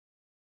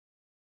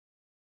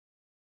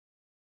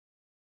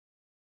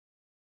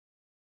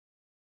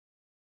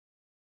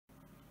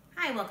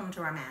Hi, welcome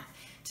to our math.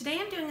 Today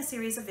I'm doing a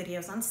series of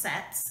videos on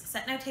sets,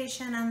 set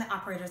notation, and the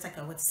operators that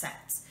go with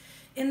sets.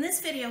 In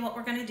this video, what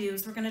we're going to do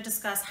is we're going to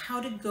discuss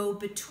how to go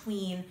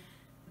between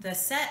the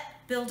set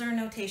builder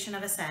notation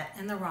of a set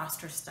and the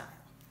roster style.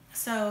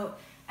 So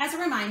as a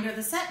reminder,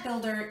 the set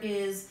builder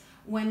is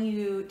when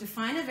you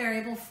define a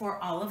variable for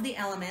all of the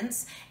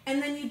elements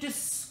and then you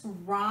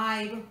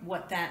describe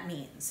what that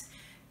means.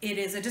 It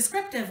is a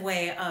descriptive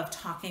way of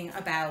talking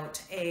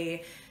about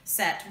a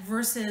set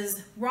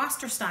versus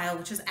roster style,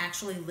 which is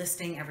actually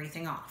listing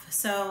everything off.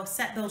 So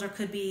set builder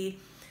could be,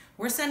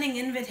 we're sending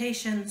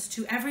invitations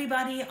to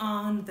everybody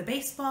on the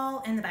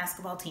baseball and the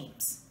basketball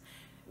teams.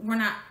 We're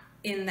not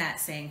in that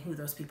saying who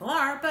those people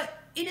are,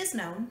 but it is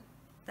known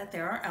that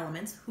there are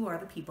elements who are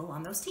the people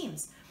on those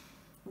teams.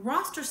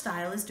 Roster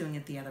style is doing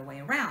it the other way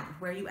around,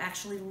 where you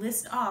actually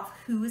list off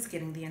who is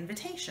getting the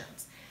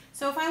invitations.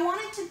 So if I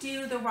wanted to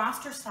do the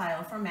roster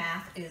style for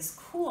math is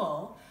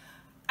cool,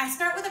 I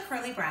start with a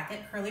curly bracket.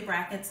 Curly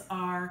brackets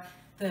are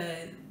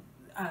the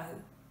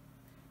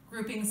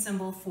grouping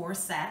symbol for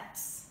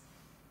sets.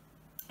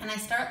 And I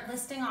start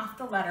listing off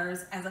the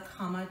letters as a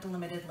comma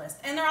delimited list.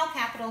 And they're all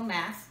capital.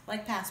 Math,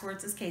 like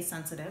passwords, is case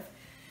sensitive.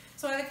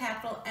 So I have a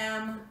capital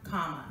M,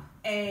 comma,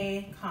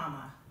 A,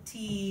 comma,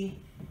 T,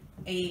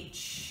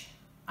 H,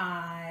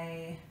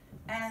 I,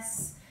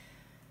 S,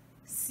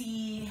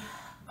 C,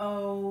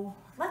 O.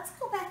 Let's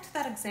go back to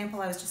that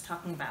example I was just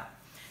talking about.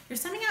 You're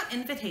sending out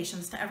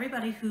invitations to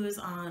everybody who is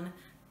on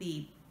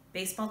the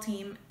baseball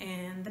team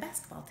and the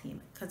basketball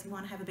team because you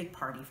want to have a big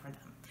party for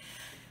them.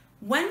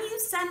 When you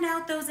send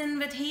out those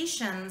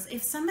invitations,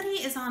 if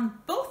somebody is on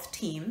both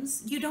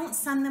teams, you don't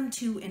send them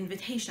two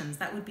invitations.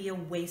 That would be a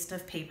waste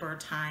of paper,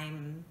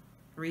 time,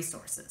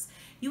 resources.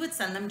 You would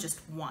send them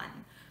just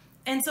one.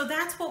 And so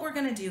that's what we're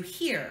going to do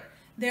here.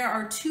 There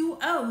are two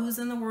O's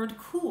in the word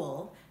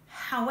cool.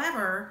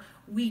 However,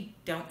 we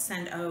don't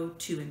send O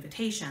two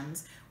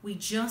invitations. We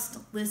just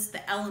list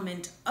the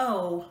element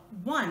O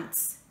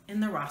once in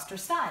the roster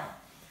style.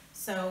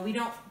 So we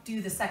don't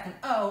do the second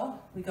O,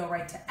 we go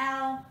right to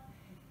L,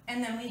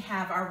 and then we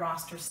have our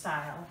roster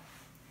style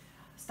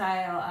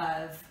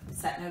of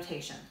set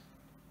notation.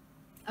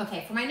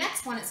 Okay, for my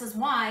next one, it says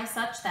Y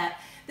such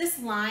that. This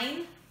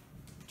line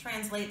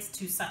translates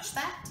to such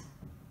that.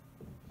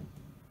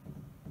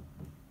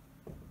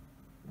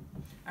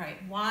 All right,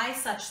 Y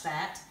such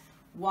that.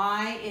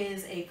 Y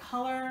is a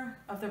color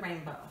of the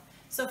rainbow.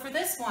 So for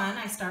this one,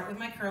 I start with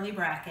my curly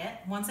bracket.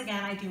 Once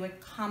again, I do a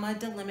comma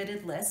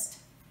delimited list.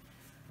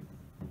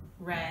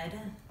 Red,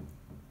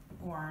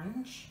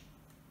 orange,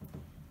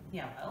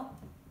 yellow,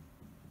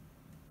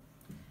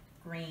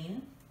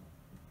 green,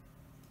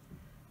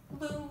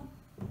 blue,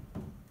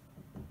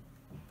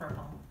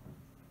 purple.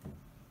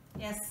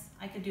 Yes,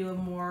 I could do a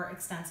more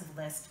extensive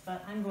list,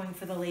 but I'm going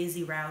for the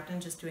lazy route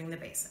and just doing the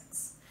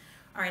basics.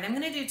 All right, I'm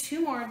going to do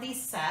two more of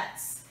these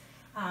sets.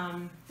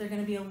 They're going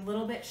to be a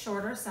little bit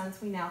shorter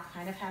since we now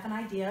kind of have an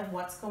idea of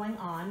what's going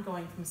on,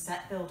 going from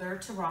set builder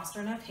to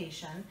roster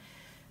notation.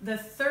 The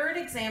third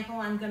example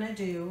I'm going to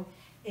do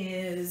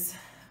is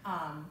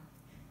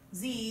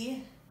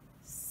Z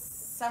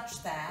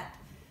such that.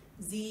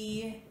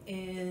 Z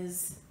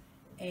is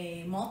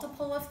a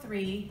multiple of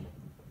 3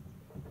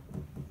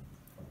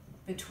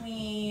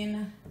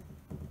 between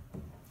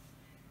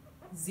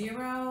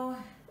 0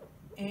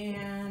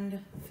 and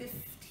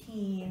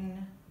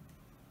 15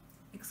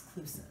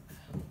 exclusive.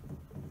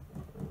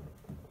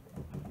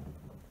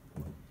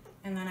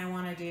 And then I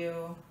want to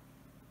do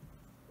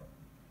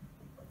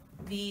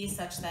V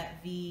such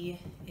that V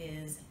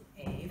is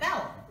a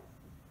vowel.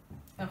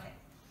 Okay,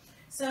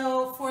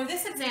 so for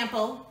this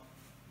example,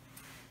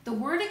 the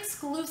word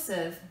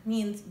exclusive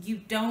means you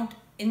don't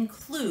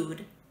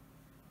include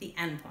the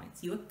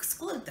endpoints, you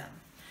exclude them.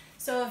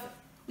 So if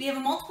we have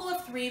a multiple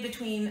of 3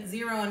 between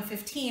 0 and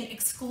 15,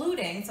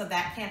 excluding, so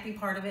that can't be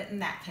part of it and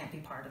that can't be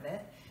part of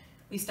it.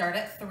 We start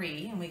at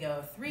 3 and we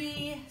go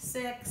 3,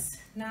 6,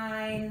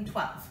 9,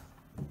 12.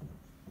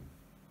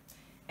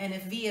 And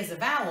if V is a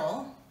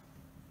vowel,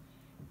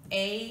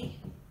 A,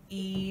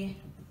 E,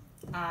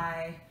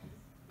 I,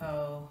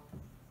 O,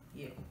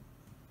 U,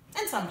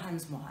 and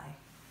sometimes Y.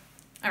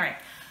 All right,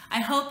 I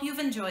hope you've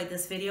enjoyed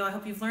this video. I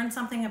hope you've learned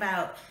something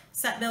about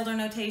set builder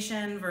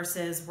notation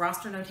versus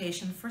roster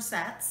notation for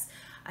sets.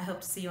 I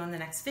hope to see you on the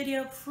next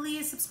video.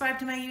 Please subscribe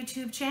to my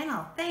YouTube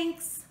channel.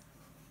 Thanks.